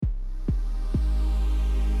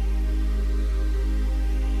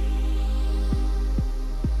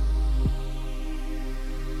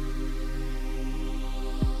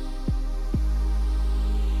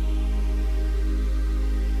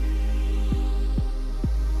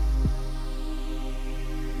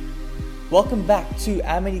Welcome back to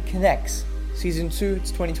Ahmet Connects, Season 2,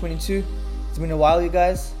 it's 2022. It's been a while, you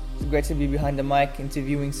guys. It's great to be behind the mic,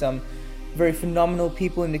 interviewing some very phenomenal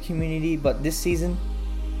people in the community, but this season,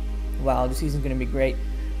 wow, this season's going to be great.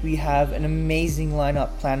 We have an amazing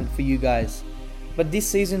lineup planned for you guys. But this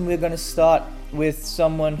season, we're going to start with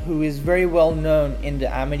someone who is very well known in the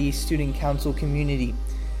Ahmadi Student Council community,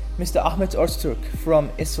 Mr. Ahmet Ozturk from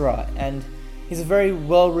ISRA, and he's very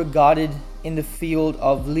well regarded in the field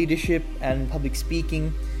of leadership and public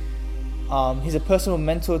speaking. He's a personal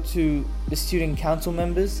mentor to the student council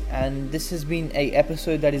members, and this has been a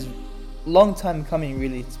episode that is long time coming,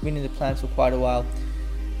 really. It's been in the plans for quite a while.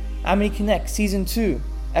 Ahmet Connect Season 2,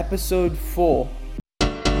 Episode 4.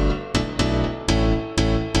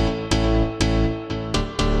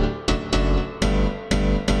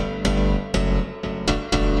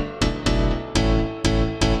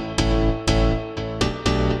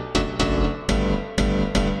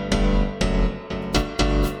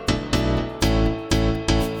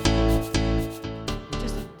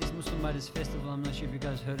 Festival. I'm not sure if you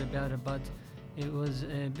guys heard about it, but it was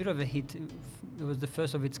a bit of a hit. It was the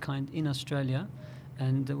first of its kind in Australia,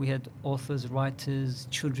 and we had authors, writers,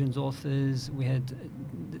 children's authors. We had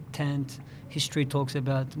the tent, history talks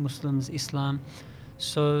about Muslims, Islam.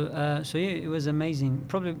 So yeah, it was amazing.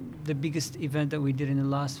 Probably the biggest event that we did in the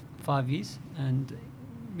last 5 years, and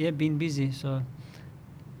yeah, been busy. So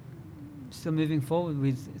still moving forward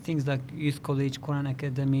with things like Youth College, Quran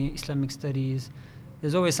Academy, Islamic Studies.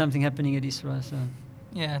 There's always something happening at ISRA. So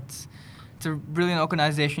yeah, it's a brilliant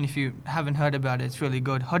organization. If you haven't heard about it, it's really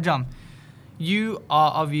good. Hajam, you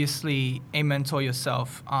are obviously a mentor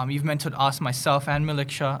yourself. You've mentored us, myself, and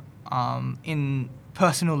Miliksha in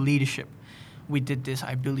personal leadership. We did this,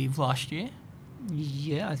 I believe, last year.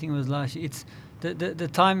 Yeah, I think it was last year. It's the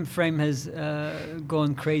time frame has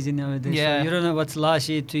gone crazy nowadays. Yeah. So you don't know what's last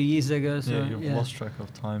year, 2 years ago. So yeah, you've lost track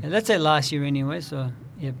of time. Yeah, let's say last year anyway. So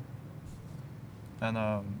yeah. And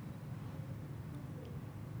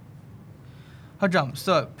Hajam,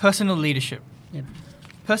 so personal leadership. Yep.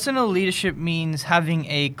 Personal leadership means having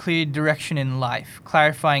a clear direction in life,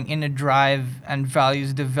 clarifying inner drive and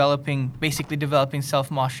values, basically developing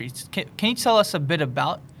self-mastery. Can you tell us a bit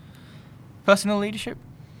about personal leadership?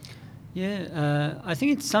 Yeah, I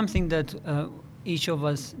think it's something that each of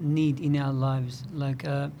us need in our lives. Like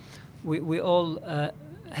we all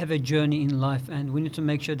have a journey in life, and we need to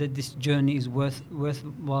make sure that this journey is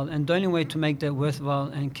worthwhile. And the only way to make that worthwhile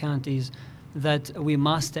and count is that we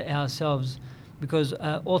master ourselves, because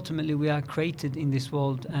ultimately we are created in this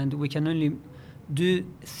world, and we can only do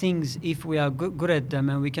things if we are good at them,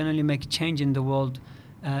 and we can only make change in the world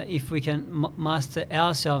if we can master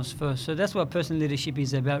ourselves first. So that's what personal leadership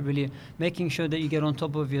is about, really making sure that you get on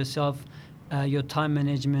top of yourself, your time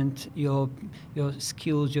management, your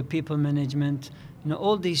skills, your people management. You know,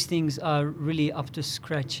 all these things are really up to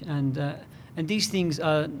scratch, and these things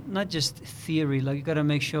are not just theory. Like, you got to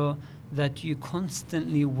make sure that you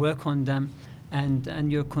constantly work on them,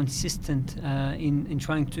 and you're consistent in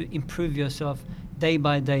trying to improve yourself day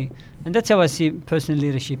by day. And that's how I see personal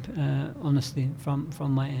leadership, honestly, from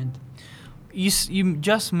my end. You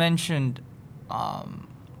just mentioned,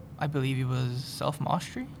 I believe it was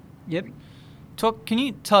self-mastery? Yep. Can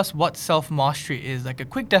you tell us what self-mastery is? Like a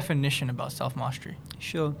quick definition about self-mastery.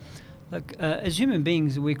 Sure. Like as human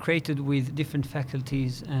beings, we're created with different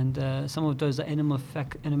faculties, and some of those are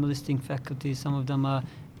animalistic faculties, some of them are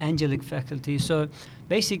angelic faculties. So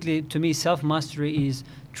basically, to me, self-mastery is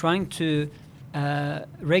trying to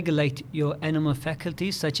regulate your animal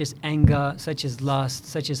faculties, such as anger, such as lust,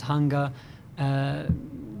 such as hunger,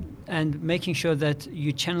 and making sure that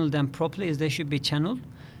you channel them properly as they should be channeled.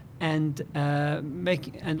 And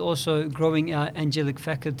also growing our angelic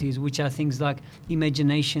faculties, which are things like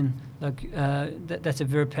imagination. Like that's a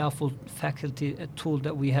very powerful faculty, a tool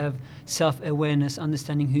that we have. Self-awareness,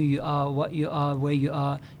 understanding who you are, what you are, where you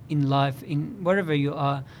are in life, in wherever you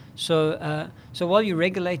are. So while you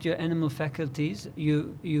regulate your animal faculties,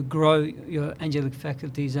 you grow your angelic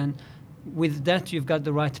faculties, and with that you've got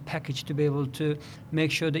the right package to be able to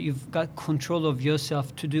make sure that you've got control of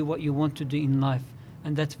yourself to do what you want to do in life.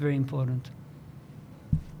 And that's very important.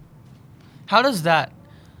 How does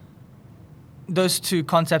those two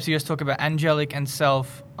concepts you just talk about, angelic and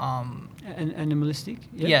self... and animalistic?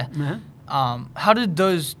 Yeah. Uh-huh. How did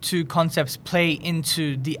those two concepts play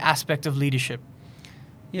into the aspect of leadership?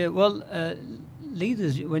 Yeah, well,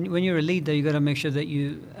 leaders, when you're a leader, you got to make sure that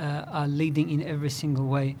you are leading in every single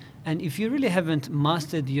way. And if you really haven't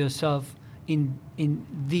mastered yourself in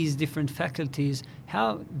these different faculties,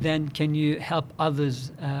 how then can you help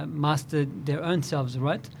others master their own selves,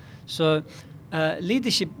 right? So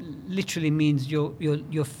Leadership literally means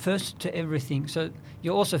you're first to everything. So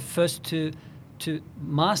you're also first to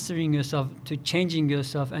mastering yourself, to changing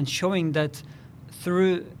yourself, and showing that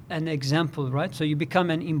through an example, right? So you become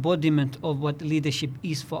an embodiment of what leadership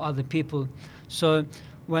is for other people. So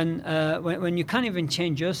when you can't even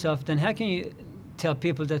change yourself, then how can you tell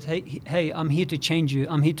people that hey, I'm here to change you,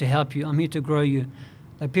 I'm here to help you, I'm here to grow you?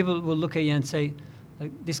 Like, people will look at you and say,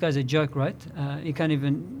 like, this guy's a joke, right? He can't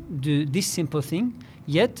even do this simple thing,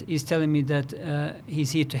 yet he's telling me that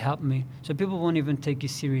he's here to help me. So people won't even take you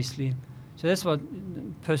seriously. So that's what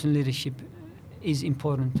personal leadership is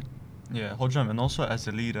important. Yeah, Hojam, and also as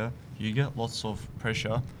a leader, you get lots of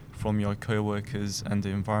pressure from your co-workers and the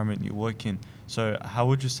environment you work in. So how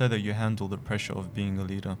would you say that you handle the pressure of being a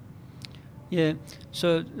leader? Yeah,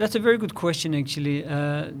 so that's a very good question, actually.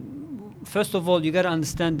 First of all, you got to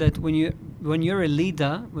understand that when you're a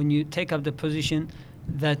leader, when you take up the position,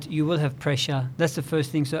 that you will have pressure. That's the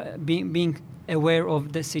first thing. So being aware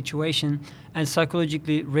of the situation and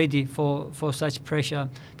psychologically ready for such pressure.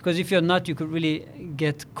 Because if you're not, you could really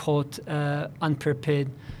get caught unprepared.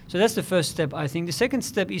 So that's the first step, I think. The second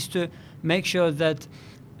step is to make sure that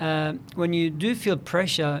when you do feel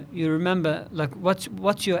pressure, you remember, like,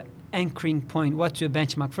 what's your anchoring point, what's your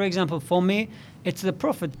benchmark. For example, for me, it's the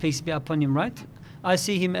Prophet, peace be upon him, right? I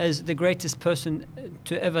see him as the greatest person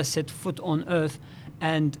to ever set foot on earth.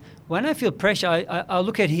 And when I feel pressure, I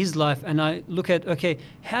look at his life and I look at, okay,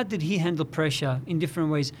 how did he handle pressure in different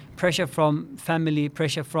ways? Pressure from family,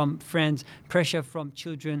 pressure from friends, pressure from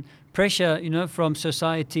children, pressure, from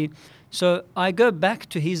society. So I go back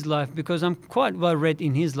to his life because I'm quite well read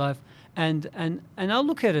in his life. And I'll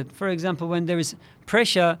look at it. For example, when there is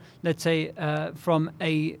pressure, let's say, from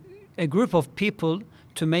a group of people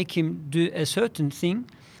to make him do a certain thing,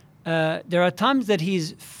 there are times that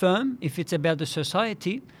he's firm if it's about the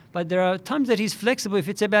society, but there are times that he's flexible if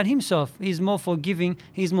it's about himself. He's more forgiving,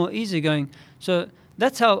 he's more easygoing. So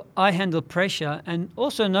that's how I handle pressure, and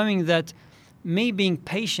also knowing that me being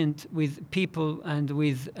patient with people and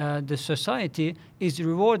with the society is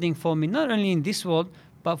rewarding for me, not only in this world,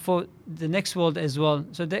 but for the next world as well.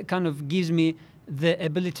 So that kind of gives me the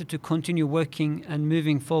ability to continue working and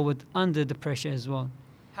moving forward under the pressure as well.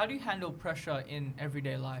 How do you handle pressure in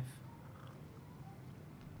everyday life?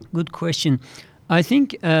 Good question. I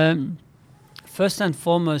think first and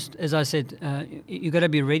foremost, as I said, you got to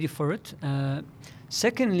be ready for it.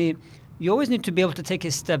 Secondly, you always need to be able to take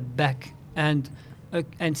a step back and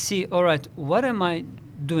see, all right, what am I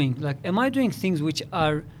doing? Like, am I doing things which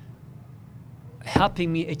are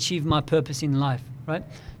helping me achieve my purpose in life, right?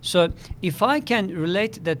 So if I can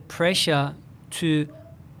relate that pressure to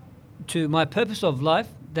my purpose of life,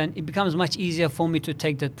 then it becomes much easier for me to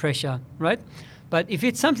take that pressure, right? But if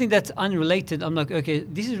it's something that's unrelated, I'm like, okay,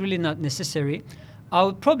 this is really not necessary.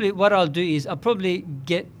 What I'll do is I'll probably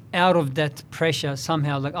get out of that pressure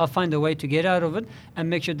somehow. Like, I'll find a way to get out of it and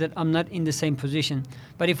make sure that I'm not in the same position.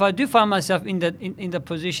 But if I do find myself in the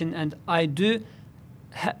position and I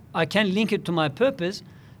can link it to my purpose,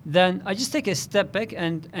 then I just take a step back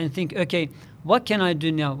and think, okay, what can I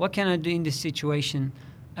do now? What can I do in this situation?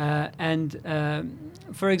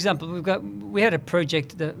 For example, we had a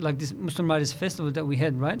project like this Muslim Writers Festival that we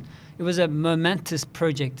had, right? It was a momentous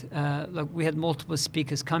project. Like, we had multiple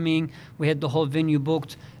speakers coming, we had the whole venue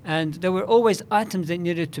booked, and there were always items that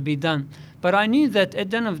needed to be done. But I knew that at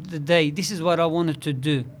the end of the day, this is what I wanted to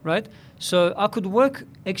do, right? So I could work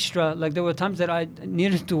extra. Like, there were times that I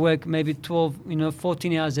needed to work maybe 12,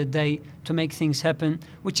 14 hours a day to make things happen,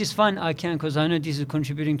 which is fine. I can, because I know this is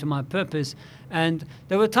contributing to my purpose. And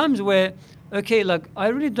there were times where, okay, like, I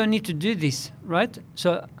really don't need to do this, right?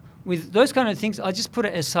 So with those kind of things, I just put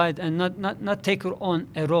it aside and not take it on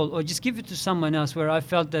at all, or just give it to someone else where I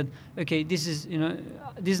felt that, okay, this is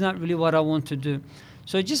not really what I want to do.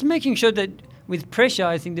 So just making sure that with pressure,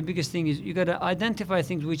 I think the biggest thing is you got to identify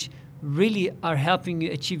things which really are helping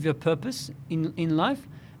you achieve your purpose in life,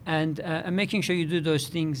 and making sure you do those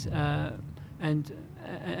things, and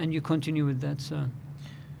you continue with that. So,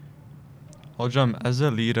 Hojam, as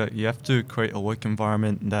a leader, you have to create a work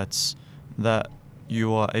environment that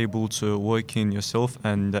you are able to work in yourself,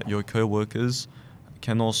 and that your co-workers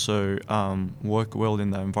can also work well in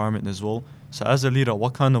that environment as well. So as a leader,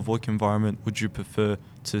 what kind of work environment would you prefer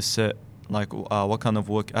to set? Like, what kind of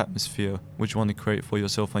work atmosphere would you want to create for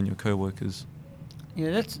yourself and your co-workers?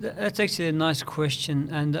 Yeah, that's actually a nice question,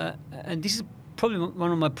 and this is probably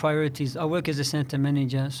one of my priorities. I work as a center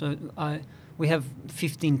manager, so we have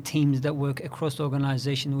 15 teams that work across the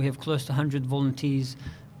organization. We have close to 100 volunteers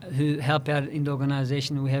who help out in the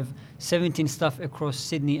organization. We have 17 staff across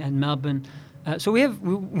Sydney and Melbourne. So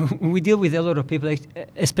we deal with a lot of people,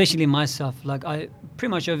 especially myself. Like I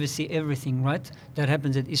pretty much oversee everything, right? That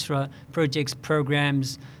happens at ISRA, projects,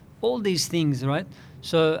 programs, all these things, right?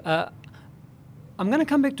 So I'm going to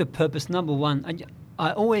come back to purpose. Number one,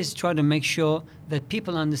 I always try to make sure that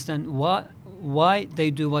people understand why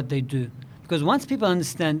they do what they do. Because once people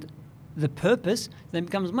understand the purpose, then it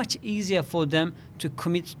becomes much easier for them to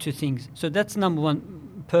commit to things. So that's number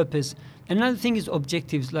one, purpose. Another thing is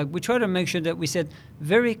objectives. Like we try to make sure that we set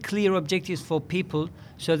very clear objectives for people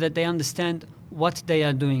so that they understand what they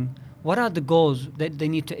are doing. What are the goals that they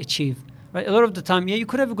need to achieve? Right? A lot of the time, you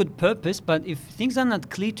could have a good purpose, but if things are not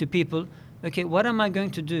clear to people, okay, what am I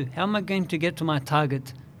going to do? How am I going to get to my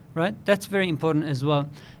target? Right? That's very important as well.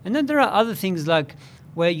 And then there are other things like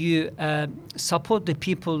where you support the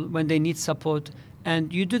people when they need support,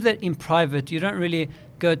 and you do that in private. You don't really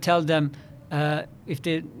go tell them if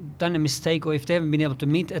they've done a mistake or if they haven't been able to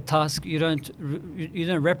meet a task. You don't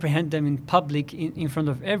reprehend them in public in front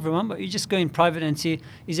of everyone, but you just go in private and see,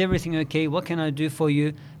 is everything okay? What can I do for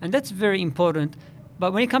you? And that's very important.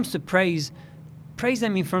 But when it comes to praise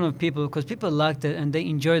them in front of people, because people like that and they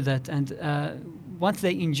enjoy that. And once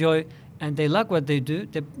they enjoy and they like what they do,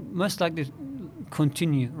 they most likely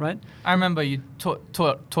continue, right? I remember you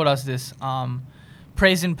taught us this.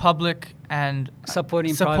 Praise in public and support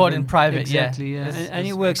in private. Exactly, yeah. And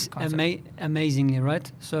it works amazingly,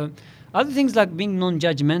 right? So other things like being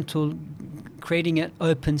non-judgmental, creating an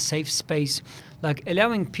open, safe space, like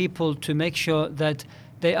allowing people to make sure that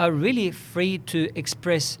they are really free to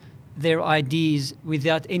express their ideas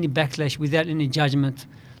without any backlash, without any judgment.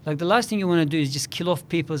 Like the last thing you want to do is just kill off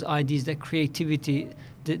people's ideas, their creativity,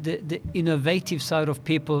 the innovative side of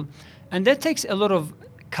people. And that takes a lot of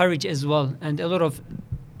courage as well, and a lot of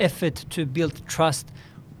effort to build trust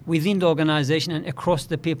within the organization and across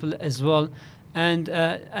the people as well. And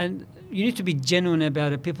you need to be genuine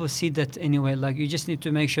about it. People see that anyway. Like you just need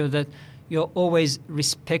to make sure that you're always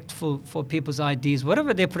respectful for people's ideas.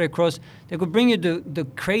 Whatever they put across, they could bring you the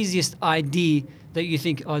craziest idea that you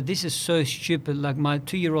think, oh, this is so stupid. Like my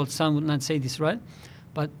 2-year-old son would not say this, right?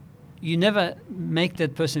 But you never make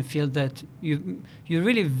that person feel that. You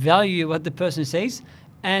really value what the person says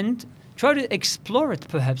and try to explore it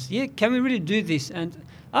perhaps. Yeah, can we really do this? And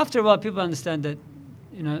after a while, people understand that,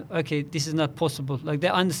 okay, this is not possible. Like they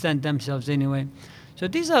understand themselves anyway. So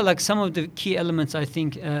these are like some of the key elements I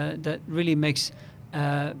think that really makes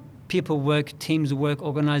people work, teams work,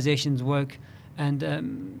 organizations work, and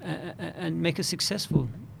make us successful.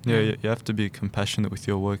 Yeah, you have to be compassionate with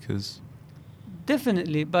your workers.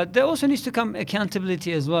 Definitely, but there also needs to come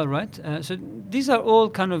accountability as well, right? So these are all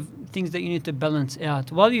kind of things that you need to balance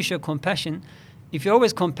out. While you show compassion, if you're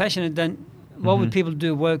always compassionate, then what would people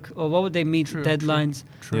do work, or what would they meet deadlines,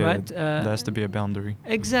 True. right? There has to be a boundary.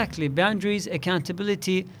 Exactly, boundaries,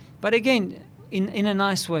 accountability, but again, in a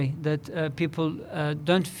nice way, that people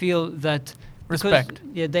don't feel that respect.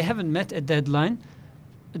 They haven't met a deadline,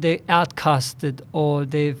 they're outcasted, or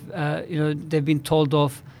they've been told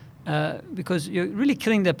off. Because you're really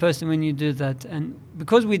killing that person when you do that. And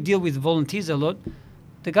because we deal with volunteers a lot,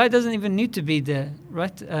 the guy doesn't even need to be there,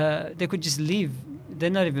 right? They could just leave.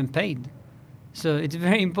 They're not even paid. So it's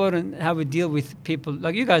very important how we deal with people.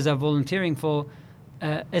 Like you guys are volunteering for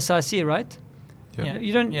SRC, right? Yeah.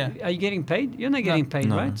 You don't. Yeah. Are you getting paid? You're not getting paid,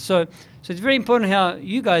 No. right? So it's very important how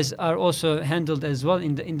you guys are also handled as well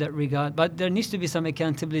in that regard. But there needs to be some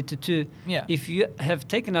accountability too. Yeah. If you have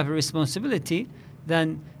taken up a responsibility,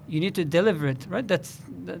 then you need to deliver it, right?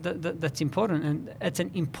 That's important, and it's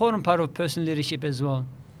an important part of personal leadership as well.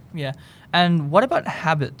 Yeah. And what about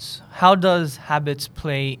habits? How does habits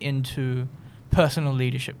play into personal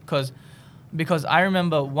leadership? Because I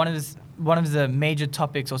remember one of the major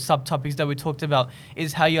topics or subtopics that we talked about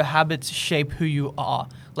is how your habits shape who you are.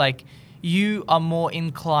 Like you are more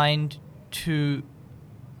inclined to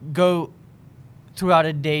go throughout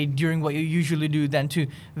a day during what you usually do than to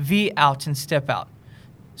veer out and step out.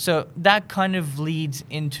 So that kind of leads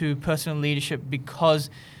into personal leadership because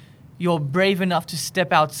you're brave enough to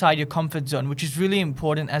step outside your comfort zone, which is really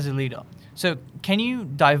important as a leader. So can you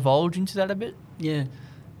divulge into that a bit? Yeah.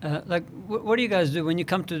 What do you guys do when you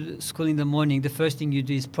come to school in the morning? The first thing you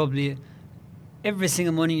do is probably every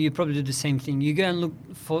single morning you probably do the same thing. You go and look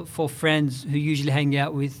for friends who you usually hang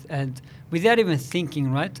out with, and without even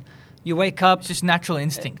thinking, right? You wake up. It's just natural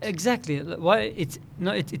instinct. Exactly. Why it's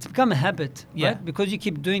become a habit, Yeah. right? Because you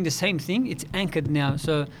keep doing the same thing, it's anchored now.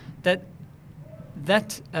 So that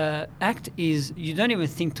act is, you don't even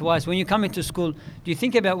think twice. When you come into school, do you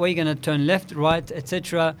think about where you're going to turn left, right,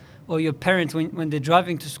 etc.? Or your parents when they're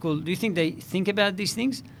driving to school, do you think they think about these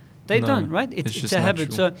things? They No, don't, right? it's It's just a habit.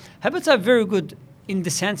 natural. So habits are very good in the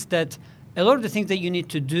sense that a lot of the things that you need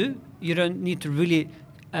to do, you don't need to really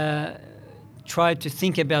try to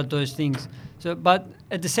think about those things. So, but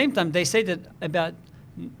at the same time, they say that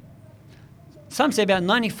some say about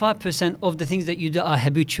 95% of the things that you do are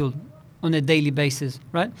habitual on a daily basis,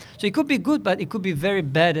 right? So it could be good, but it could be very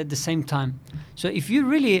bad at the same time. So if you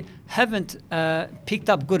really haven't picked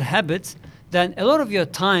up good habits, then a lot of your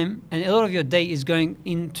time and a lot of your day is going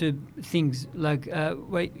into things like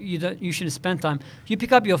where you shouldn't spend time. You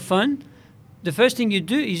pick up your phone, the first thing you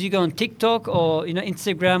do is you go on TikTok or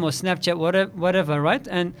Instagram or Snapchat, whatever, right?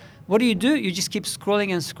 And what do? You just keep scrolling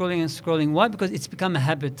and scrolling and scrolling. Why? Because it's become a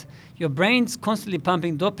habit. Your brain's constantly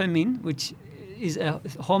pumping dopamine, which is a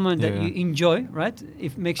hormone that Yeah. you enjoy, right?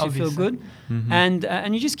 It makes you feel Obviously. good, Mhm.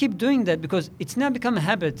 and you just keep doing that because it's now become a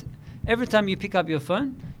habit. Every time you pick up your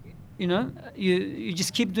phone, you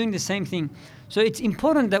just keep doing the same thing. So it's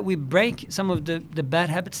important that we break some of the bad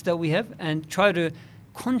habits that we have and try to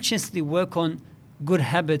consciously work on good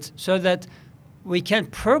habits so that we can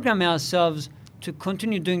program ourselves to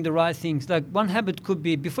continue doing the right things. Like one habit could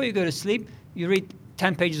be before you go to sleep, you read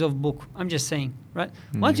 10 pages of book. I'm just saying, right?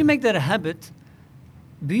 Once you Yeah. make that a habit,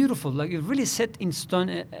 beautiful. Like you've really set in stone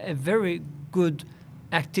a very good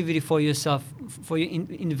activity for yourself, for your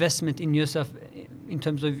investment in yourself in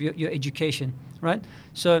terms of your education, right?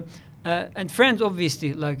 So, and friends,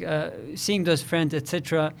 obviously, like seeing those friends,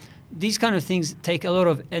 etc. These kind of things take a lot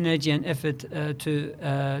of energy and effort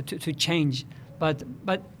to change, but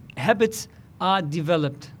habits are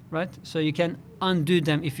developed, right? So you can undo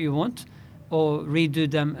them if you want, or redo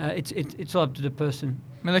them. It's all up to the person.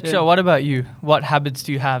 Miliksha, So- what about you? What habits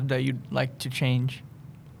do you have that you'd like to change?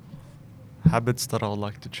 Habits that I would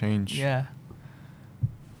like to change. Yeah.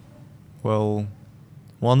 Well,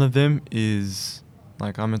 one of them is,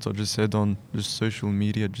 like Ahmet just said, on just social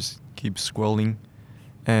media, just keep scrolling.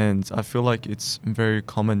 And I feel like it's very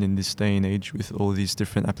common in this day and age with all these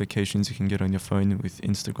different applications you can get on your phone with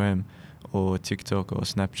Instagram or TikTok or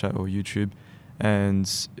Snapchat or YouTube. And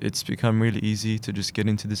it's become really easy to just get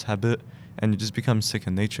into this habit, and it just becomes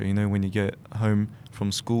second nature. When you get home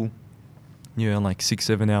from school, you're like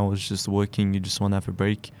 6-7 hours just working, you just want to have a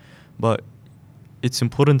break. But it's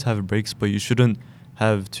important to have breaks, but you shouldn't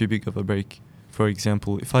have too big of a break. For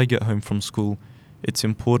example, if I get home from school, it's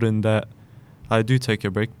important that I do take a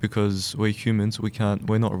break, because we're humans.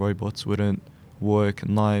 We're not robots. We don't work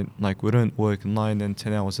 9 and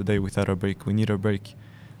 10 hours a day without a break. We need a break.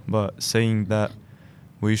 But saying that,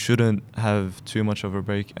 we shouldn't have too much of a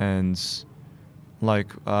break, and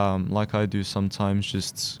like I do sometimes,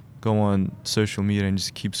 just go on social media and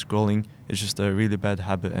just keep scrolling. It's just a really bad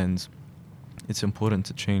habit, and it's important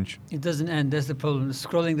to change. It doesn't end. That's the problem.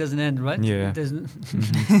 Scrolling doesn't end, right? Yeah. It doesn't.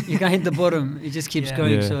 Mhm. You can't hit the bottom. It just keeps Yeah.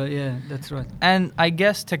 going. Yeah. So yeah, that's right. And I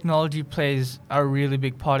guess technology plays a really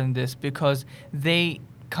big part in this, because they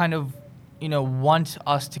kind of, want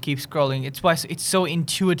us to keep scrolling. It's why it's so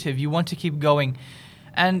intuitive. You want to keep going.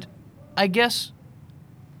 And I guess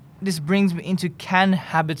this brings me into, can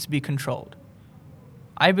habits be controlled?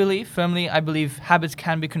 I believe habits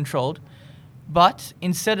can be controlled. But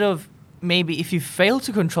instead of, maybe if you fail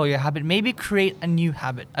to control your habit, maybe create a new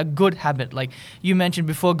habit, a good habit. Like you mentioned,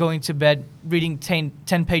 before going to bed, reading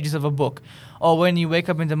 10 pages of a book. Or when you wake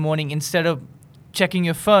up in the morning, instead of checking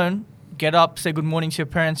your phone, get up, say good morning to your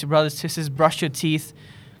parents, your brothers, sisters, brush your teeth,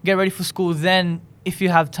 get ready for school. Then, if you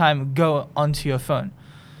have time, go onto your phone.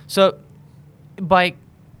 So by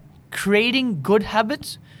creating good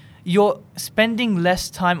habits, you're spending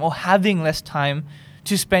less time or having less time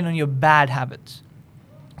to spend on your bad habits.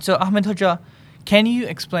 So Ahmed Hoja, can you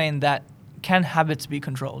explain that? Can habits be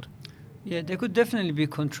controlled? Yeah, they could definitely be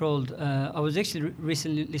controlled. I was actually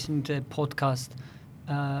recently listening to a podcast.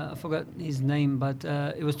 I forgot his name, but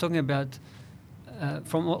it was talking about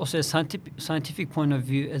from also a scientific point of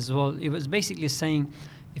view as well. It was basically saying,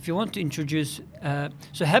 if you want to introduce,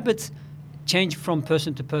 so habits change from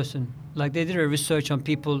person to person. Like they did a research on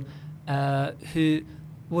people who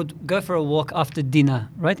would go for a walk after dinner,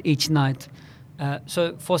 right, each night.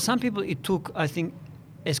 So for some people, it took, I think,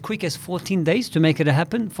 as quick as 14 days to make it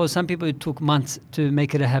happen. For some people, it took months to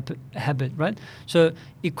make it a habit, right? So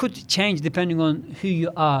it could change depending on who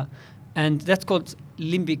you are. And that's called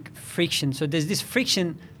limbic friction. So there's this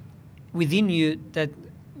friction within you that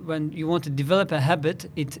when you want to develop a habit,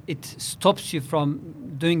 it stops you from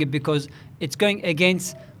doing it because it's going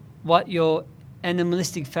against what your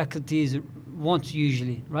animalistic faculties want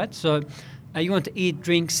usually, right? So you want to eat,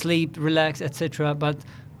 drink, sleep, relax, etc. But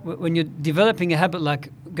when you're developing a habit like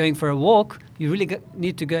going for a walk, you really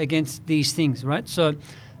need to go against these things, right? So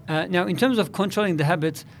now in terms of controlling the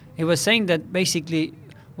habits, he was saying that basically,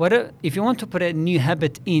 if you want to put a new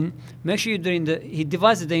habit in, make sure you're doing he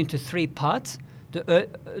divides it into 3 parts: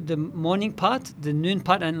 the morning part, the noon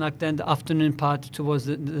part, and like then the afternoon part towards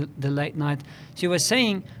the late night. So he was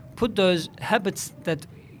saying, put those habits that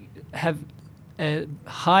have a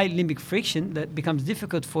high limbic friction that becomes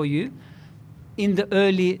difficult for you in the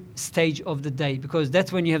early stage of the day, because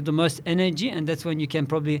that's when you have the most energy, and that's when you can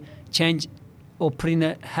probably change or put in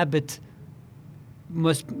a habit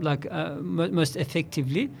most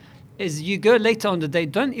effectively. As you go later on the day,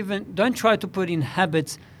 don't try to put in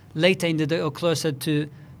habits later in the day or closer to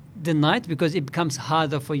the night, because it becomes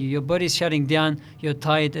harder for you. Your body's shutting down, you're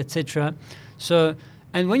tired, etc. So,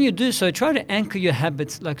 and when you do so, try to anchor your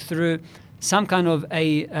habits like through some kind of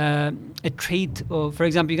a treat, or for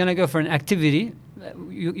example, you're going to go for an activity,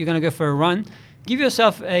 you're going to go for a run. Give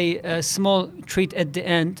yourself a small treat at the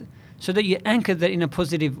end, so that you anchor that in a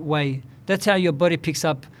positive way. That's how your body picks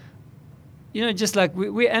up. You know, just like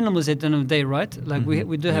we're animals at the end of the day, right? Like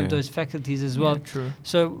we do have those faculties as well. True.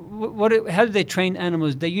 So how do they train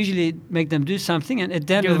animals? They usually make them do something, and at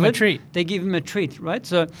the end of it, they give them a treat, right?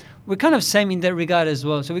 So we're kind of same in that regard as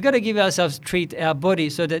well. So we got to give ourselves treat, our body,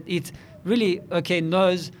 so that it really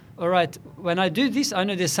knows, all right, when I do this, I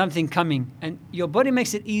know there's something coming, and your body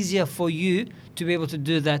makes it easier for you to be able to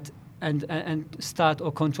do that and start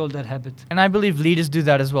or control that habit. And I believe leaders do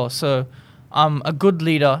that as well. So a good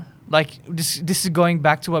leader, like this is going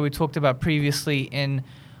back to what we talked about previously in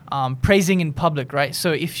praising in public, right?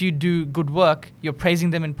 So if you do good work, you're praising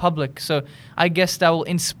them in public. So I guess that will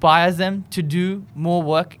inspire them to do more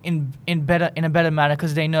work in a better manner,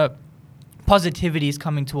 because they know positivity is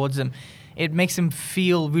coming towards them. It makes them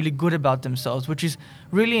feel really good about themselves, which is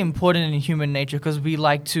really important in human nature, because we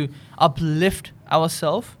like to uplift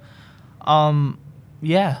ourselves.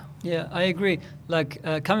 Yeah, I agree. Like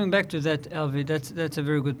coming back to that, Alvi, that's a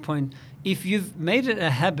very good point. If you've made it a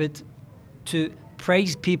habit to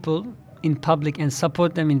praise people in public and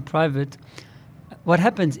support them in private, what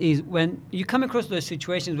happens is when you come across those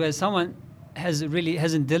situations where someone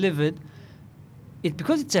hasn't delivered,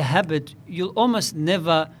 because it's a habit, you'll almost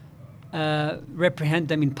never reprehend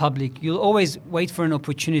them in public. You'll always wait for an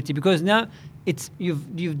opportunity, because now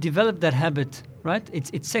you've developed that habit, right?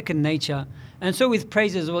 It's second nature. And so with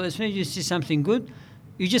praise as well, as soon as you see something good,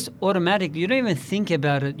 you just automatically, you don't even think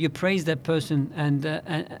about it, you praise that person, and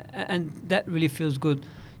that really feels good.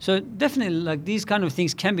 So definitely, like, these kind of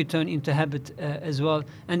things can be turned into habit as well,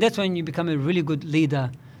 and that's when you become a really good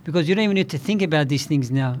leader, because you don't even need to think about these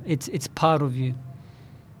things now. It's part of you.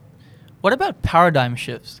 What about paradigm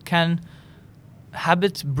shifts? Can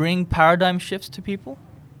habits bring paradigm shifts to people?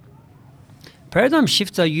 Paradigm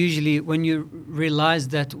shifts are usually when you realize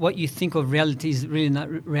that what you think of reality is really not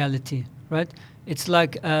reality, right? It's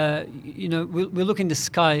like, we look in the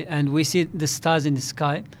sky and we see the stars in the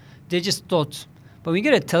sky. They're just thoughts. But when you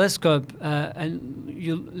get a telescope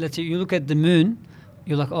and let's say you look at the moon,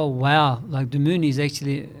 you're like, oh, wow, like the moon is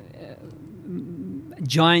actually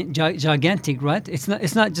gigantic, right? It's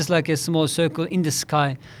not just like a small circle in the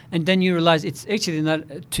sky. And then you realize it's actually not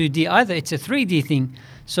 2D either. It's a 3D thing.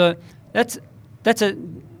 So that's a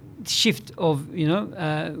shift of your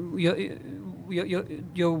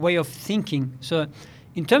way of thinking. So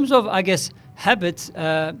in terms of, I guess, habits,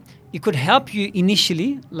 it could help you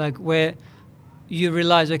initially, like where you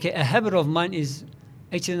realize, okay, a habit of mine is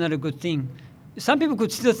actually not a good thing. Some people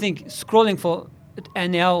could still think scrolling for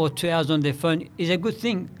an hour or 2 hours on their phone is a good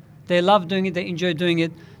thing. They love doing it, they enjoy doing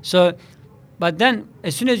it. So, but then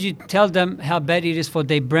as soon as you tell them how bad it is for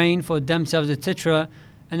their brain, for themselves, etc.,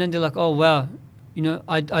 and then they're like, oh, wow,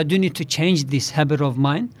 I do need to change this habit of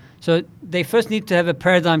mine. So they first need to have a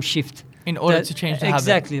paradigm shift. In order to change the habit.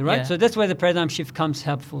 Exactly, right? Yeah. So that's where the paradigm shift comes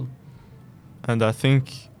helpful. And I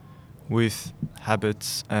think with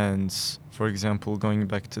habits and, for example, going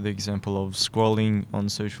back to the example of scrolling on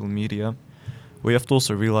social media, we have to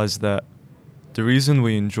also realize that the reason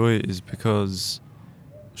we enjoy it is because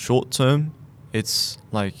short term, it's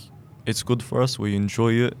good for us, we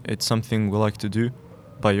enjoy it, it's something we like to do,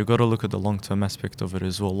 but you got to look at the long-term aspect of it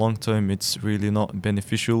as well. Long-term, it's really not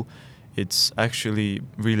beneficial. It's actually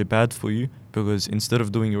really bad for you, because instead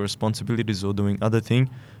of doing your responsibilities or doing other thing,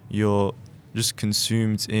 you're just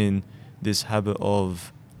consumed in this habit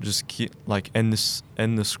of just endless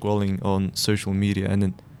scrolling on social media. And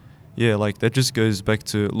then, that just goes back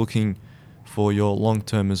to looking for your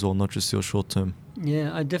long-term as well, not just your short-term.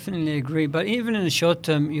 Yeah, I definitely agree. But even in the short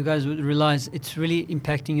term, you guys would realize it's really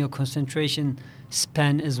impacting your concentration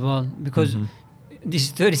span as well, because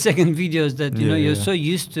these 30-second videos that you're so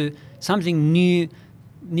used to something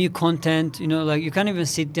new content, like you can't even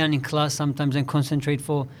sit down in class sometimes and concentrate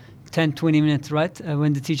for 10, 20 minutes, right?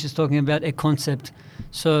 When the teacher's talking about a concept.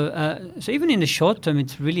 So even in the short term,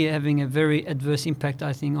 it's really having a very adverse impact,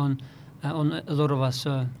 I think, on a lot of us.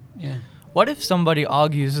 So, yeah. What if somebody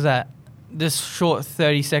argues that this short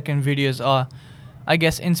 30-second videos are, I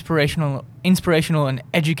guess, inspirational and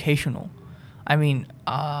educational? I mean,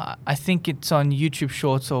 I think it's on YouTube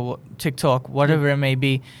Shorts or TikTok, whatever it may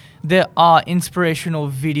be. There are inspirational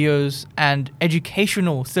videos and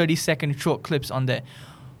educational 30-second short clips on there.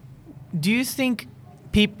 Do you think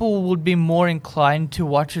people would be more inclined to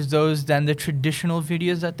watch those than the traditional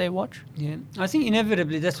videos that they watch? Yeah, I think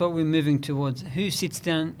inevitably that's what we're moving towards. Who sits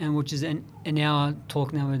down and watches an hour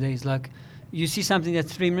talk nowadays? Like, you see something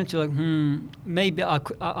that's 3 minutes, you're like, maybe I'm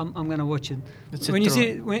going to watch it. When you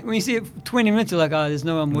see 20 minutes, you're like, there's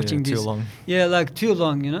no way I'm watching this. Too long. Yeah, like too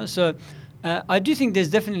long, you know. So I do think there's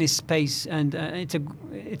definitely space, and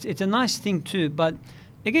it's a nice thing too. But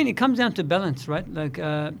again, it comes down to balance, right? Like,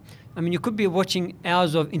 I mean, you could be watching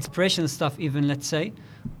hours of inspirational stuff, even, let's say.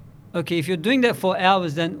 Okay, if you're doing that for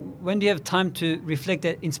hours, then when do you have time to reflect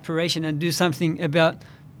that inspiration and do something about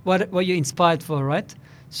what you're inspired for, right?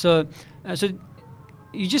 So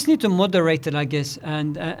you just need to moderate it, I guess,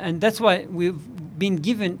 and that's why we've been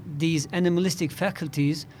given these animalistic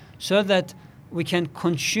faculties so that we can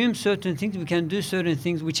consume certain things, we can do certain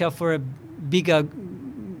things which are for a bigger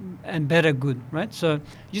and better good, right? So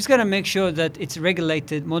you just got to make sure that it's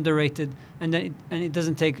regulated, moderated, and it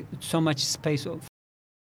doesn't take so much space off.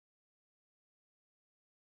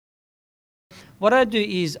 What I do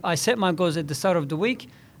is I set my goals at the start of the week,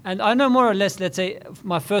 and I know more or less, let's say,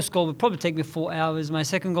 my first goal would probably take me 4 hours. My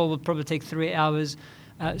second goal would probably take 3 hours.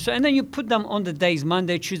 And then you put them on the days,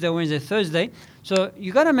 Monday, Tuesday, Wednesday, Thursday. So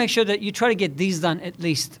you got to make sure that you try to get these done at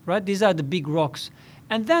least, right? These are the big rocks.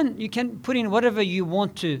 And then you can put in whatever you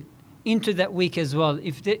want to into that week as well.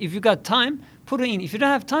 If you got time, put it in. If you don't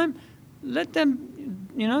have time, let them,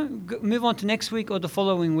 move on to next week or the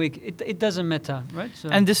following week. It doesn't matter, right? So.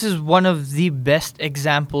 And this is one of the best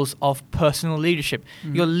examples of personal leadership.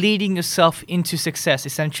 Mm-hmm. You're leading yourself into success,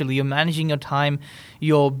 essentially. You're managing your time.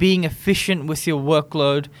 You're being efficient with your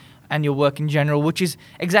workload and your work in general, which is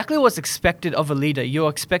exactly what's expected of a leader. You're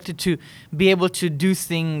expected to be able to do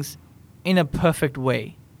things in a perfect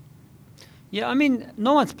way. Yeah, I mean,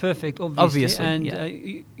 no one's perfect, obviously. And yeah.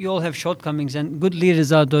 You all have shortcomings, and good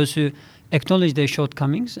leaders are those who acknowledge their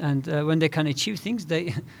shortcomings, and when they can achieve things,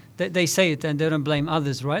 they say it and they don't blame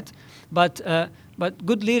others, right? But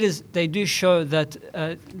good leaders, they do show that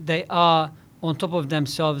they are on top of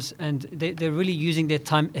themselves, and they're really using their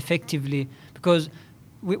time effectively, because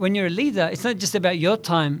when you're a leader, it's not just about your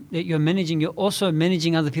time that you're managing, you're also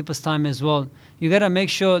managing other people's time as well. You got to make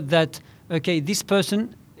sure that, okay, this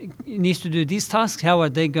person needs to do these tasks, how are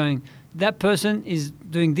they going? That person is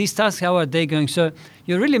doing these tasks, how are they going? So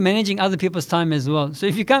you're really managing other people's time as well. So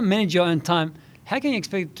if you can't manage your own time, how can you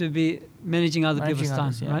expect to be managing other people's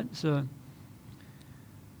time, yeah. Right? So,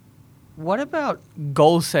 what about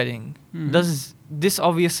goal setting? Mm-hmm. Does this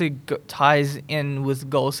obviously ties in with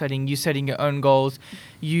goal setting? You setting your own goals,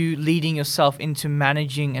 you leading yourself into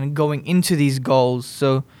managing and going into these goals.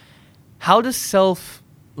 So how does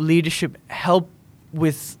self-leadership help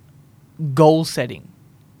with goal setting?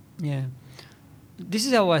 Yeah, this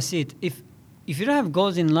is how I see it. If you don't have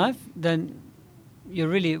goals in life, then you're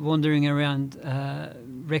really wandering around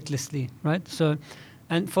recklessly, right? So,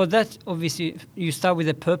 and for that, obviously, you start with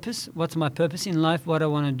a purpose. What's my purpose in life? What I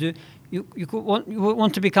want to do? You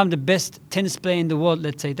want to become the best tennis player in the world,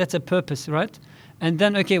 let's say. That's a purpose, right? And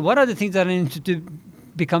then, okay, what are the things that I need to do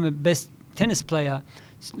become a best tennis player?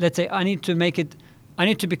 Let's say I need to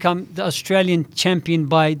become the Australian champion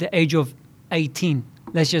by the age of 18.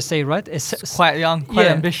 Let's just say, right? It's quite young, quite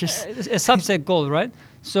ambitious. A subset goal, right?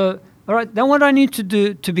 So, all right, then what I need to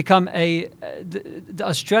do to become the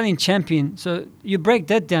Australian champion? So you break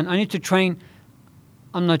that down. I need to train,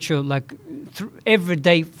 I'm not sure, like every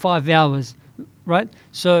day 5 hours, right?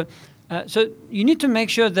 So you need to make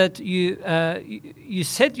sure that you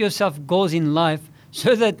set yourself goals in life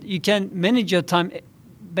so that you can manage your time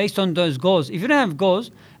based on those goals. If you don't have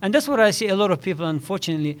goals, and that's what I see a lot of people,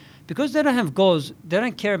 unfortunately, because they don't have goals, they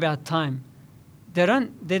don't care about time. They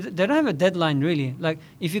don't have a deadline, really. Like,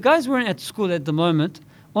 if you guys weren't at school at the moment,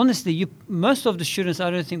 honestly, most of the students, I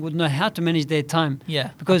don't think, would know how to manage their time.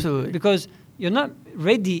 Yeah, because you're not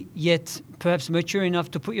ready yet, perhaps mature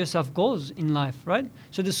enough to put yourself goals in life, right?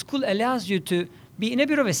 So the school allows you to be in a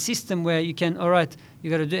bit of a system where you can, all right, you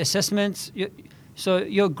got to do assessments. So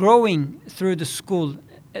you're growing through the school,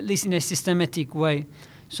 at least in a systematic way.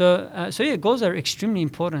 So yeah, goals are extremely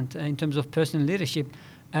important in terms of personal leadership.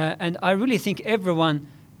 And I really think everyone,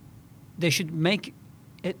 they should make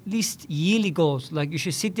at least yearly goals. Like you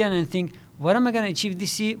should sit down and think, what am I going to achieve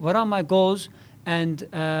this year? What are my goals? And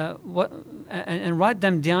and write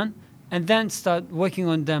them down, and then start working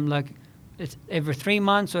on them. Like it's every 3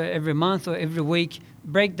 months or every month or every week.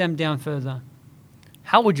 Break them down further.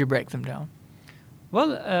 How would you break them down?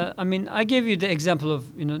 Well, I mean, I gave you the example of,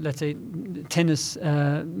 let's say tennis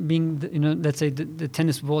being, let's say the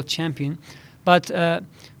tennis world champion. But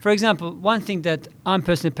for example, one thing that I'm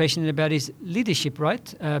personally passionate about is leadership,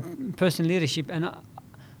 right? Personal leadership. And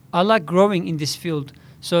I like growing in this field.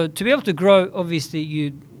 So to be able to grow, obviously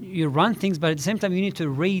you run things, but at the same time you need to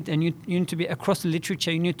read, and you need to be across the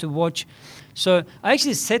literature, you need to watch. So I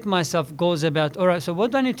actually set myself goals about, all right, so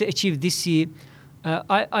what do I need to achieve this year?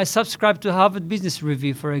 I subscribe to Harvard Business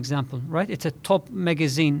Review, for example, right? It's a top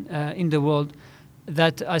magazine in the world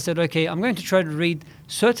that I said, okay, I'm going to try to read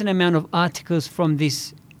certain amount of articles from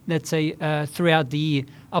this, let's say, throughout the year.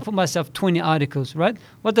 I'll put myself 20 articles, right?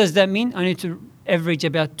 What does that mean? I need to average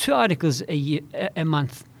about 2 articles a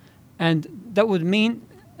month. And that would mean,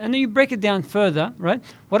 and then you break it down further, right?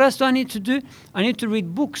 What else do I need to do? I need to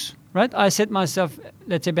read books, right? I set myself,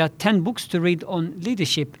 let's say, about 10 books to read on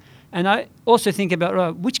leadership. And I also think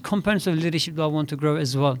about which components of leadership do I want to grow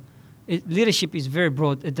as well. Leadership is very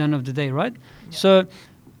broad at the end of the day, right? Yeah. So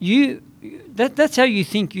that's how you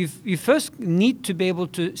think. You first need to be able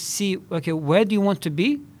to see, okay, where do you want to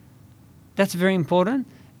be? That's very important.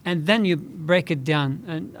 And then you break it down.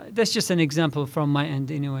 And that's just an example from my end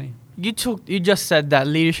anyway. You just said that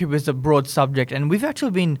leadership is a broad subject, and we've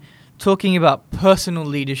actually been talking about personal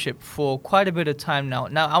leadership for quite a bit of time now.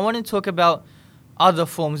 Now, I want to talk about other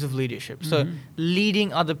forms of leadership. So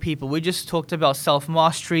leading other people. We just talked about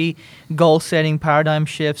self-mastery, goal setting, paradigm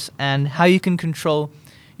shifts, and how you can control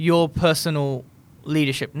your personal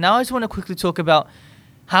leadership. Now I just want to quickly talk about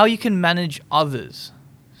how you can manage others.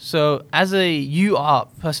 So you are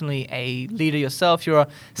personally a leader yourself, you're a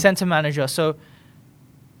center manager. So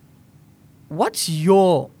what's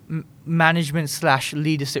your management /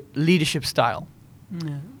 leadership style?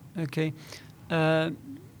 Yeah, okay.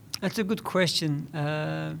 That's a good question.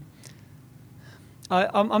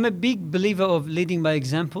 I'm a big believer of leading by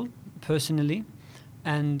example, personally,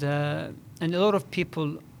 and a lot of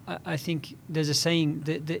people. I think there's a saying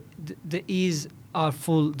that the ears are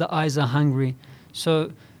full, the eyes are hungry.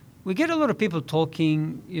 So we get a lot of people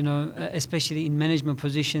talking, especially in management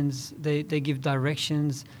positions. They give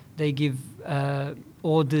directions, they give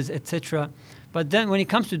orders, etc. But then when it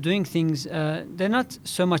comes to doing things, they're not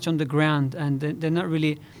so much on the ground, and they're not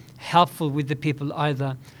really helpful with the people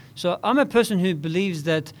either. So I'm a person who believes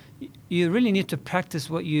that you really need to practice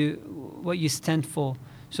what you stand for.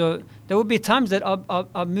 So there will be times that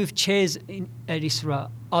I'll move chairs at Isra.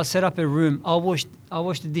 I'll set up a room. I'll wash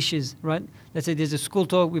the dishes, right? Let's say there's a school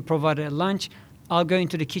talk, we provide a lunch. I'll go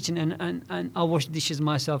into the kitchen and I'll wash dishes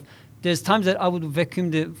myself. There's times that I would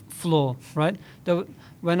vacuum the floor, right?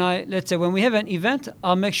 Let's say when we have an event,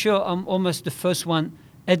 I'll make sure I'm almost the first one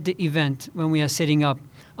at the event when we are setting up.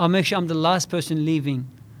 I'll make sure I'm the last person leaving.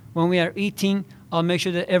 When we are eating, I'll make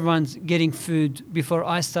sure that everyone's getting food before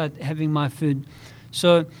I start having my food.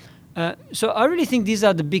 So I really think these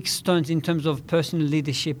are the big stones in terms of personal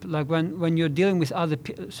leadership. Like when you're dealing with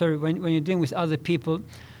when you're dealing with other people,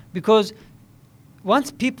 because once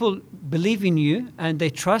people believe in you and they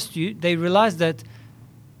trust you, they realize that,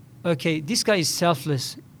 okay, this guy is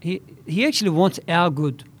selfless. He actually wants our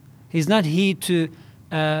good. He's not here to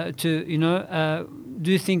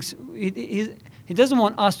do things. He doesn't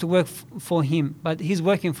want us to work for him, but he's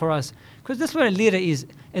working for us. Because that's what a leader is.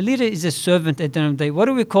 A leader is a servant at the end of the day. What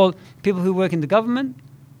do we call people who work in the government?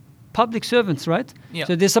 Public servants, right? Yeah.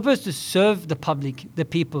 So they're supposed to serve the public, the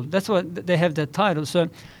people. That's what they have that title. So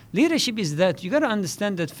leadership is that. You got to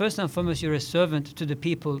understand that first and foremost, you're a servant to the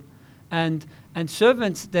people. And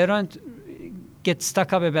servants, they don't get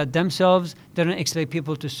stuck up about themselves. They don't expect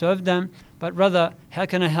people to serve them, but rather, how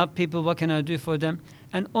can I help people? What can I do for them?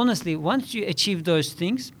 And honestly, once you achieve those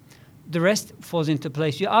things, the rest falls into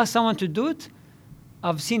place. You ask someone to do it.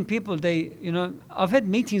 I've seen people, I've had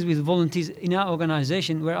meetings with volunteers in our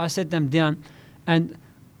organization where I set them down and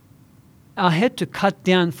I had to cut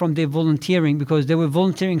down from their volunteering because they were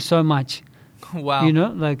volunteering so much. Wow.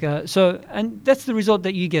 And that's the result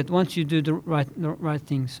that you get once you do the right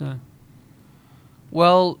thing. So,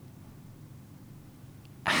 well,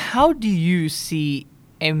 how do you see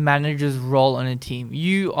a manager's role on a team?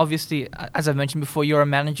 You obviously, as I mentioned before, you're a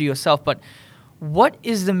manager yourself, but what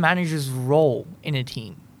is the manager's role in a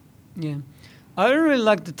team? Yeah. I don't really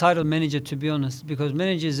like the title manager, to be honest, because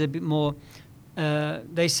manager is a bit more,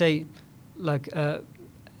 they say, a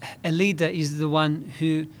leader is the one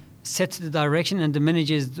who sets the direction, and the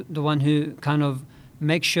manager is the one who kind of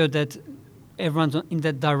makes sure that everyone's in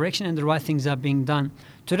that direction and the right things are being done.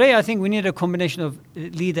 Today, I think we need a combination of a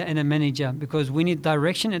leader and a manager, because we need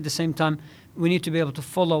direction. At the same time, we need to be able to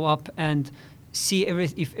follow up and see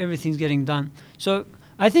if everything's getting done. So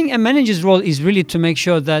I think a manager's role is really to make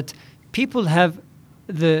sure that people have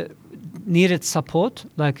the needed support.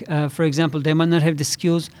 Like, for example, they might not have the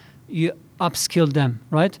skills, you upskill them,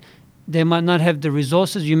 right? They might not have the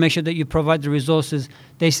resources, you make sure that you provide the resources.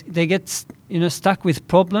 They get stuck with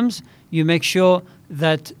problems, you make sure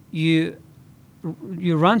that you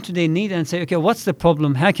run to their need and say, okay, what's the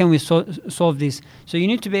problem? How can we solve this? So you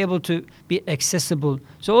need to be able to be accessible.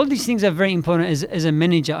 So all these things are very important as a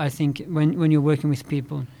manager, I think, when you're working with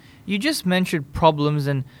people. You just mentioned problems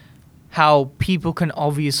and how people can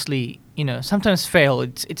obviously, sometimes fail.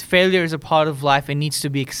 It's failure is a part of life and needs to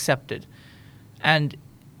be accepted. And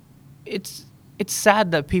it's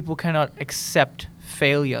sad that people cannot accept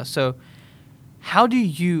failure. So how do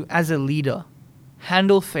you, as a leader,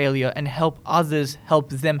 handle failure and help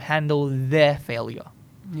them handle their failure?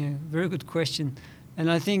 Yeah, very good question.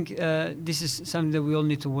 And I think this is something that we all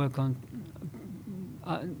need to work on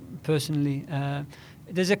personally.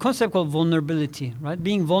 There's a concept called vulnerability, right?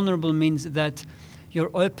 Being vulnerable means that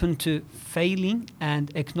you're open to failing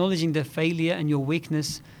and acknowledging the failure and your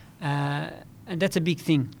weakness. And that's a big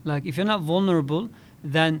thing. Like, if you're not vulnerable,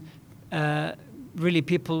 then really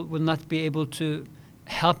people will not be able to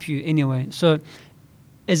help you anyway. So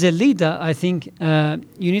as a leader, I think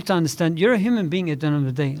you need to understand you're a human being at the end of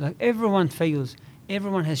the day. Like, everyone fails.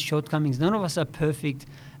 Everyone has shortcomings. None of us are perfect.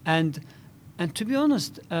 And to be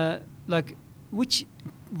honest, which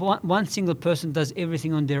one single person does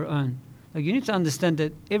everything on their own? Like, you need to understand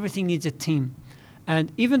that everything needs a team.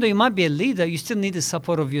 And even though you might be a leader, you still need the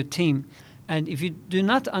support of your team. And if you do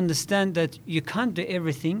not understand that you can't do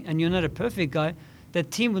everything and you're not a perfect guy, the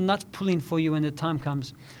team will not pull in for you when the time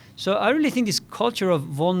comes. So I really think this culture of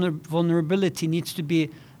vulnerability needs to be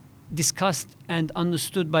discussed and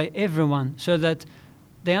understood by everyone, so that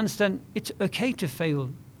they understand it's okay to fail,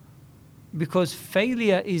 because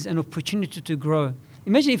failure is an opportunity to grow.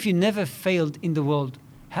 Imagine if you never failed in the world.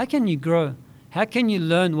 How can you grow? How can you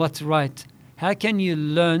learn what's right? How can you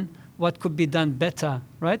learn what could be done better,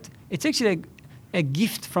 right? It's actually a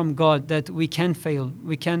gift from God that we can fail.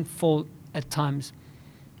 We can fall at times.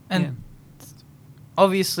 And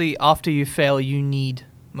obviously, after you fail, you need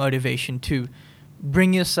motivation to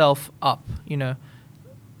bring yourself up,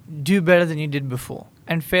 do better than you did before.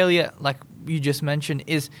 And failure, like you just mentioned,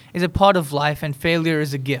 is a part of life, and failure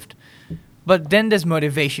is a gift. But then there's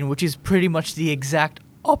motivation, which is pretty much the exact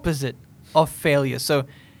opposite of failure. So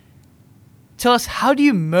tell us, how do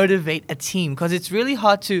you motivate a team? Because it's really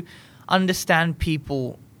hard to understand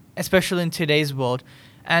people, especially in today's world.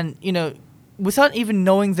 And, without even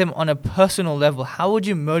knowing them on a personal level, how would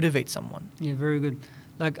you motivate someone? Yeah, very good.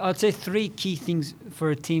 Like, I'd say 3 key things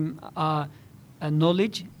for a team are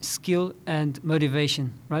knowledge, skill, and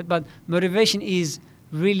motivation, right? But motivation is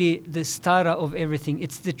really the starter of everything.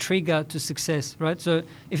 It's the trigger to success, right? So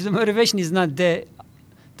if the motivation is not there,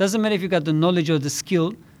 doesn't matter if you got the knowledge or the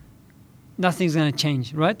skill, nothing's going to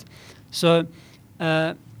change, right? So,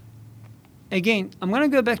 again, I'm going to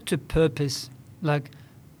go back to purpose. Like,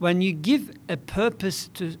 when you give a purpose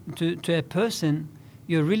to a person,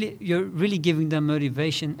 you're really giving them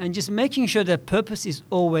motivation, and just making sure that purpose is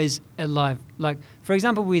always alive. Like, for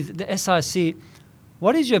example, with the SRC,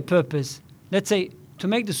 what is your purpose? Let's say to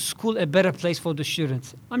make the school a better place for the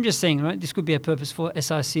students. I'm just saying, right? This could be a purpose for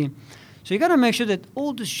SRC. So you got to make sure that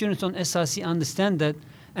all the students on SRC understand that.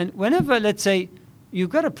 And whenever, let's say, you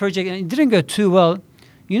got a project and it didn't go too well,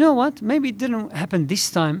 you know what? Maybe it didn't happen this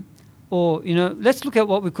time. Or, let's look at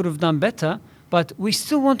what we could have done better, but we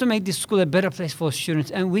still want to make this school a better place for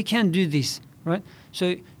students, and we can do this, right?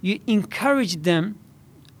 So you encourage them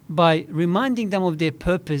by reminding them of their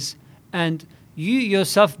purpose, and you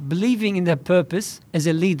yourself believing in their purpose as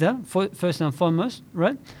a leader, first and foremost,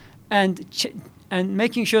 right? And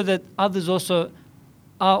making sure that others also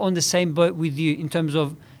are on the same boat with you in terms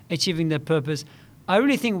of achieving their purpose. I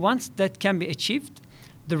really think once that can be achieved,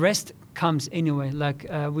 the rest comes anyway, like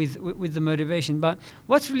with the motivation. But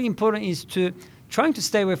what's really important is trying to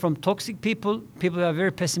stay away from toxic people who are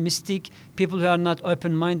very pessimistic, people who are not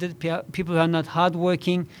open-minded, people who are not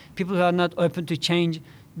hardworking, people who are not open to change.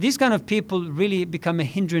 These kind of people really become a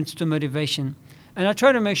hindrance to motivation. And I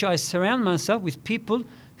try to make sure I surround myself with people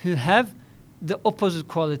who have the opposite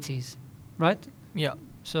qualities, right? Yeah.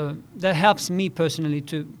 So that helps me personally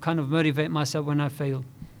to kind of motivate myself when I fail.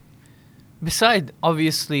 Besides,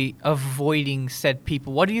 obviously, avoiding said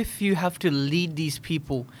people, what if you have to lead these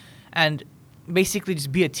people and basically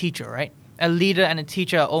just be a teacher, right? A leader and a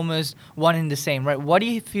teacher are almost one and the same, right? What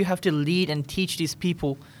if you have to lead and teach these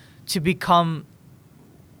people to become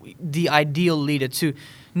the ideal leader, to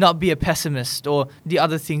not be a pessimist or the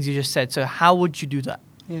other things you just said? So how would you do that?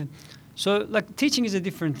 Yeah. So, like, teaching is a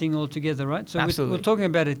different thing altogether, right? So Absolutely. we're talking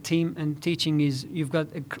about a team, and teaching is you've got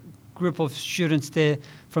a group of students there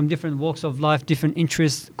from different walks of life, different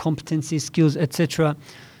interests, competencies, skills, etc.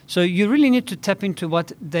 So you really need to tap into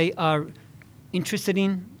what they are interested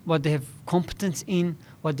in, what they have competence in,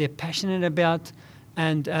 what they're passionate about,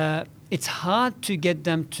 and it's hard to get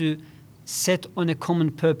them to set on a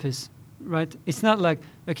common purpose, right? It's not like,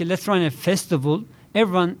 okay, let's run a festival.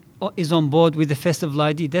 Everyone is on board with the festival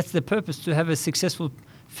idea. That's the purpose, to have a successful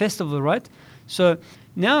festival, right? So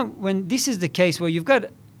now when this is the case where you've got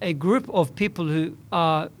a group of people who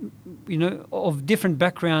are, of different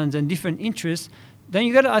backgrounds and different interests, then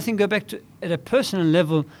you got to, I think, go back to, at a personal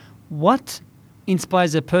level, what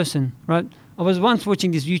inspires a person, right? I was once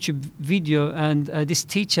watching this YouTube video, and this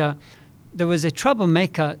teacher, there was a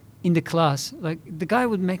troublemaker in the class. Like, the guy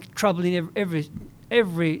would make trouble in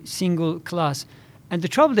every single class, and the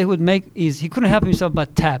trouble they would make is he couldn't help himself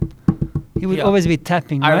but tap. He would always be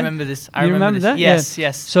tapping. I right? remember this. You remember this. that? Yes, Yeah.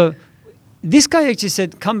 yes. So this guy actually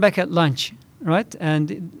said, "Come back at lunch," right?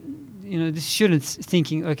 And the student's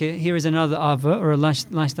thinking, okay, here is another hour or a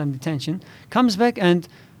lunchtime detention. Comes back and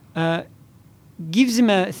gives him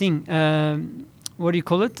a thing. What do you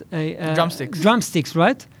call it? Drumsticks. Drumsticks,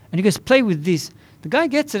 right? And he goes, "Play with this." The guy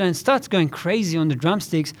gets it and starts going crazy on the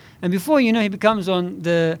drumsticks. And before you know, he becomes on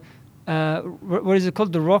the what is it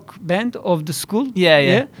called? The rock band of the school.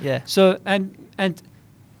 Yeah. So and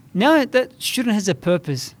now that student has a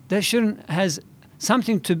purpose. That student has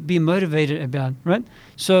something to be motivated about, right?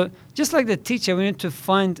 So just like the teacher, we need to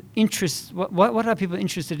find interests. What are people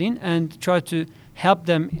interested in, and try to help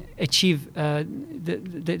them achieve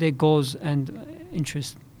their goals and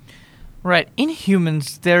interests. Right. In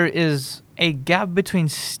humans, there is a gap between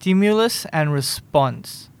stimulus and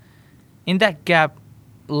response. In that gap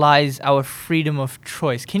lies our freedom of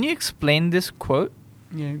choice. Can you explain this quote?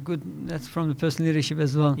 Yeah, good. That's from the personal leadership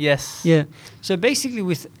as well. Yes. Yeah. So basically,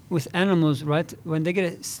 with animals, right, when they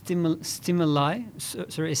get a stimulus,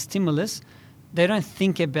 they don't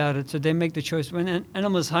think about it, so they make the choice. When an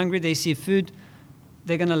animal is hungry, they see food,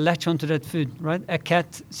 they're gonna latch onto that food, right? A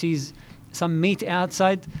cat sees some meat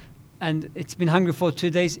outside, and it's been hungry for 2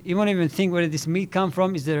 days. You won't even think where did this meat come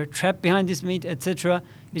from. Is there a trap behind this meat, etc.?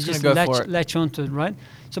 It's just latch onto it, right?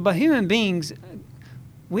 So by human beings,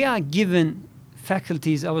 we are given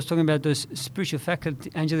faculties. I was talking about those spiritual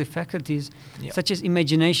faculties, angelic faculties, such as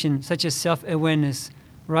imagination, such as self-awareness,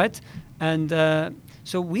 right? And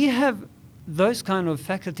so we have those kind of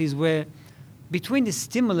faculties where between the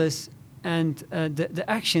stimulus and the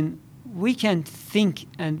action, we can think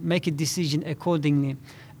and make a decision accordingly.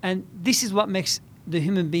 And this is what makes the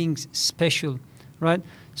human beings special, right?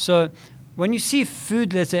 So when you see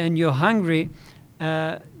food, let's say, and you're hungry,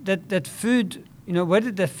 that food, where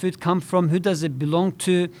did that food come from? Who does it belong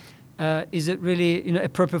to? Is it really,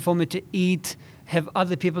 appropriate for me to eat? Have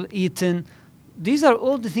other people eaten? These are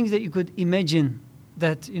all the things that you could imagine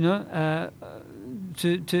that,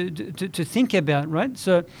 to think about, right?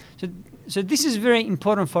 So this is very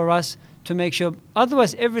important for us to make sure.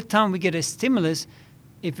 Otherwise, every time we get a stimulus,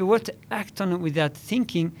 if we were to act on it without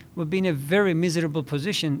thinking, we'll be in a very miserable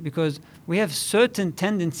position, because we have certain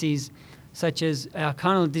tendencies, such as our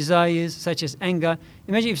carnal desires, such as anger.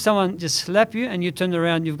 Imagine if someone just slapped you and you turn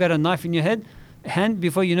around, you've got a knife in your hand,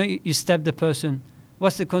 before you know, you stab the person.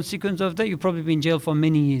 What's the consequence of that? You'll probably be in jail for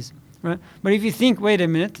many years, right? But if you think, wait a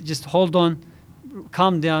minute, just hold on,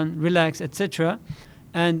 calm down, relax, etc.,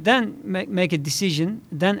 and then make a decision,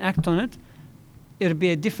 then act on it, it'll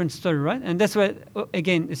be a different story, right? And that's why,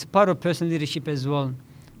 again, it's part of personal leadership as well.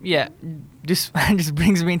 Yeah, this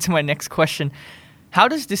brings me into my next question. How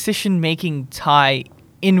does decision-making tie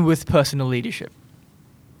in with personal leadership?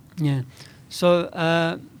 Yeah. So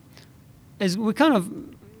as we kind of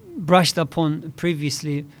brushed upon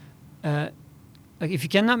previously, like if you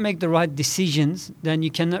cannot make the right decisions, then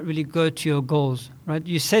you cannot really go to your goals, right?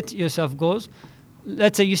 You set yourself goals.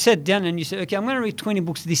 Let's say you sat down and you say, okay, I'm going to read 20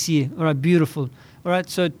 books this year. All right, beautiful. All right,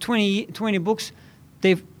 so 20 books,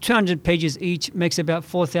 they've 200 pages each, makes about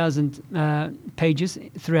 4,000 pages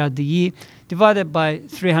throughout the year, divided by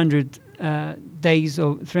 300 days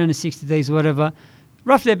or 360 days, whatever.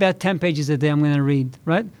 Roughly about 10 pages a day I'm going to read,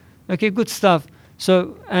 right? Okay, good stuff.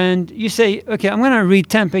 So, and you say, okay, I'm going to read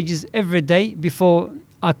 10 pages every day before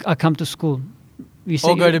I come to school. You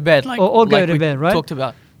say, or go to bed. Or go to bed, right? Talked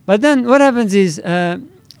about. But then what happens is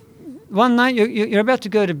one night you're about to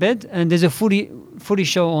go to bed and there's a footy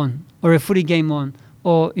show on or a footy game on,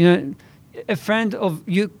 or a friend of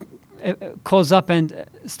you calls up and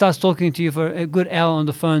starts talking to you for a good hour on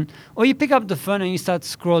the phone, or you pick up the phone and you start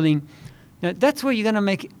scrolling. Now, that's where you're going to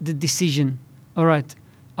make the decision. All right,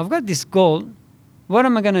 I've got this goal. What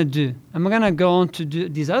am I going to do? Am I going to go on to do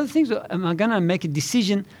these other things, or am I going to make a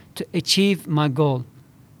decision to achieve my goal?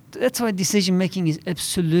 That's why decision making is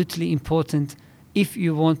absolutely important if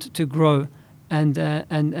you want to grow, and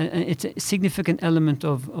it's a significant element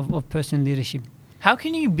of personal leadership. How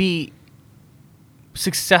can you be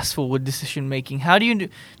successful with decision making? How do you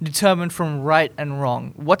determine from right and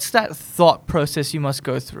wrong? What's that thought process you must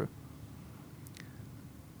go through?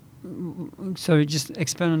 Sorry, just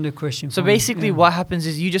expand on the question. So basically what happens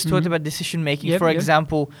is you just talked about decision making. For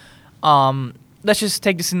example, let's just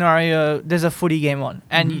take the scenario, there's a footy game on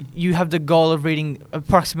and you have the goal of reading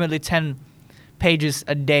approximately 10 pages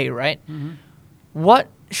a day, right? What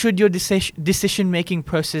should your decision making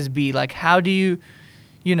process be? Like, how do you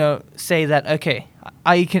say that, okay,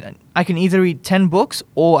 I can either read 10 books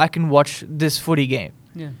or I can watch this footy game?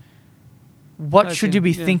 What should you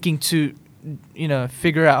be thinking to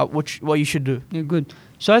figure out what you should do? Yeah, good.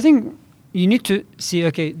 So I think you need to see,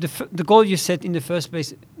 okay, the goal you set in the first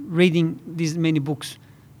place, reading these many books,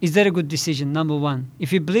 is that a good decision? Number one.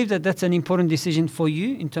 If you believe that that's an important decision for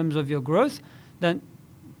you in terms of your growth, then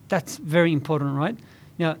that's very important, right?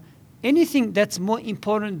 Now, anything that's more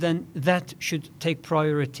important than that should take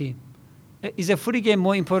priority. Is a footy game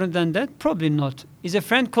more important than that? Probably not. Is a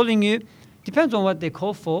friend calling you? Depends on what they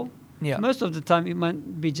call for. Yeah. Most of the time, it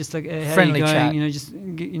might be just like a friendly chat. just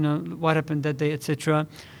what happened that day, etc.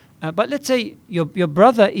 But let's say your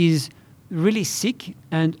brother is really sick,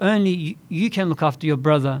 and only you can look after your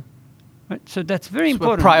brother, right? So that's very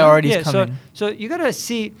important. Where priorities right? come in. So you gotta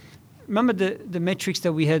see. Remember the metrics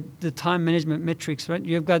that we had, the time management metrics, right?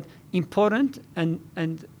 You've got important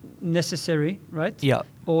and necessary, right? Yeah.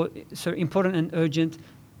 Or so important and urgent,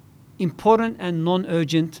 important and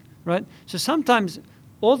non-urgent, right? So sometimes,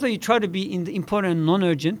 although you try to be in the important and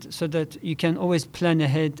non-urgent so that you can always plan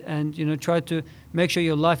ahead and try to make sure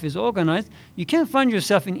your life is organized, you can find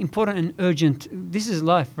yourself in important and urgent. This is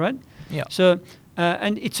life, right? Yeah. So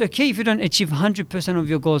and it's okay if you don't achieve 100% of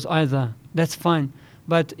your goals either. That's fine.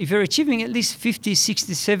 But if you're achieving at least 50,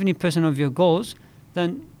 60, 70% of your goals,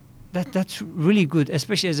 then that's really good,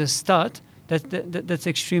 especially as a start. That's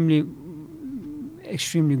extremely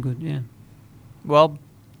good. Yeah. Well,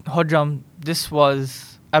 Hojam, this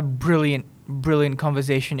was a brilliant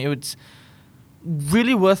conversation. It was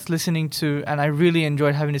really worth listening to, and I really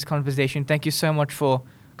enjoyed having this conversation. Thank you so much for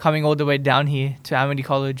coming all the way down here to Amity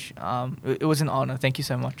College. It was an honor. Thank you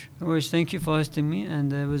so much. Thank you for hosting me,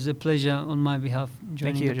 and it was a pleasure on my behalf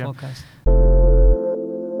joining you, the Hojam. podcast.